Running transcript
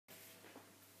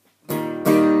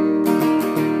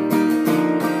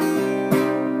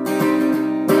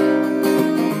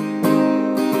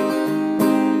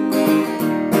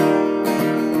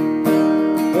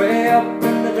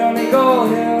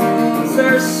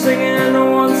singing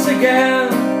once again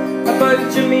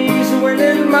about Jimmy's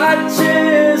winning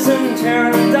matches and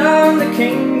tearing down the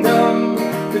kingdom,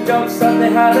 the jobs that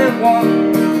they hadn't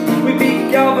won. We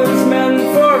beat Galvin's men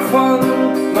for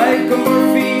fun, Michael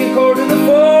Murphy, Core to the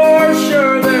fore,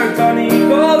 sure they're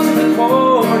Donegal to the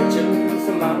core. Jim's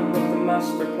the man with the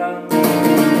master plan.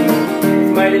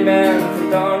 With mighty men from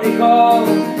Donegal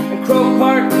and Croke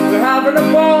Park, they're having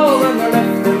a ball and they're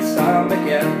lifting Sam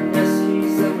again. Yes,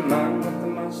 he's the man with the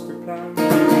master plan.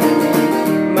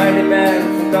 Mighty men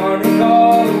from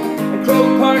Donegal and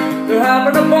Croke Park, they're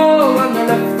having a ball and they're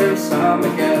lifting Sam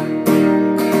again.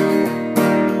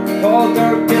 Paul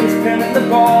Durkin's pinning the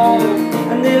ball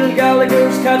and Neil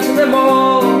Gallagher's catching them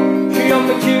all. Treon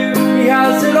McHugh, he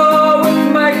has it all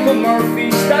with Michael Murphy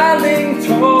standing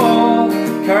tall.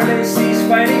 Carlacey's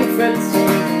fighting fits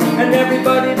and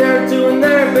everybody there doing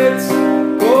their bits.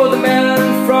 Oh, the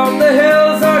men from the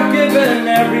hills are giving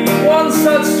everyone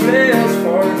such thrills,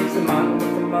 for he's the man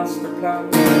with the master plan.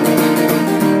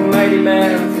 Mighty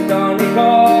men from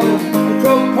Donegal and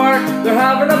Croke Park, they're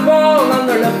having a ball and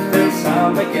they're lifting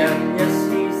Sam again.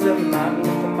 Yes, he's the man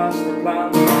with the master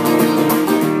plan.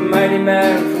 Mighty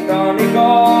men from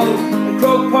Donegal and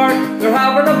Croke Park, they're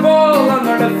having a ball and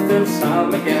they're lifting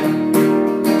Sam again.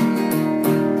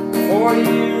 4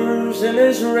 years in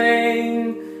his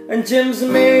reign and Jim's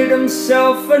made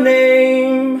himself a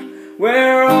name.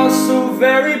 We're all so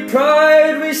very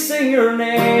proud we sing your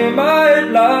name out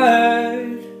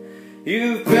loud.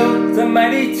 You've built a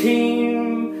mighty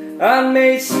team and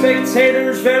made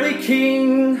spectators very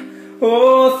keen.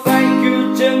 Oh, thank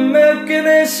you, Jim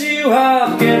McGuinness, you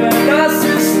have given us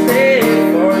this day,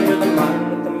 for you're the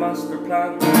man with the master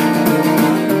plan.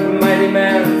 Mighty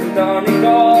men from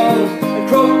Donegal and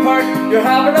Croke Park, you're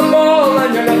having a ball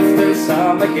and you're lifting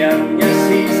Sam again. Yes,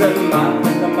 he's the man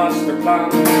with the master plan.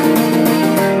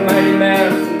 Mighty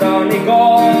men from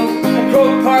Donegal and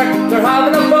Croke Park, they're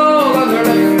having a ball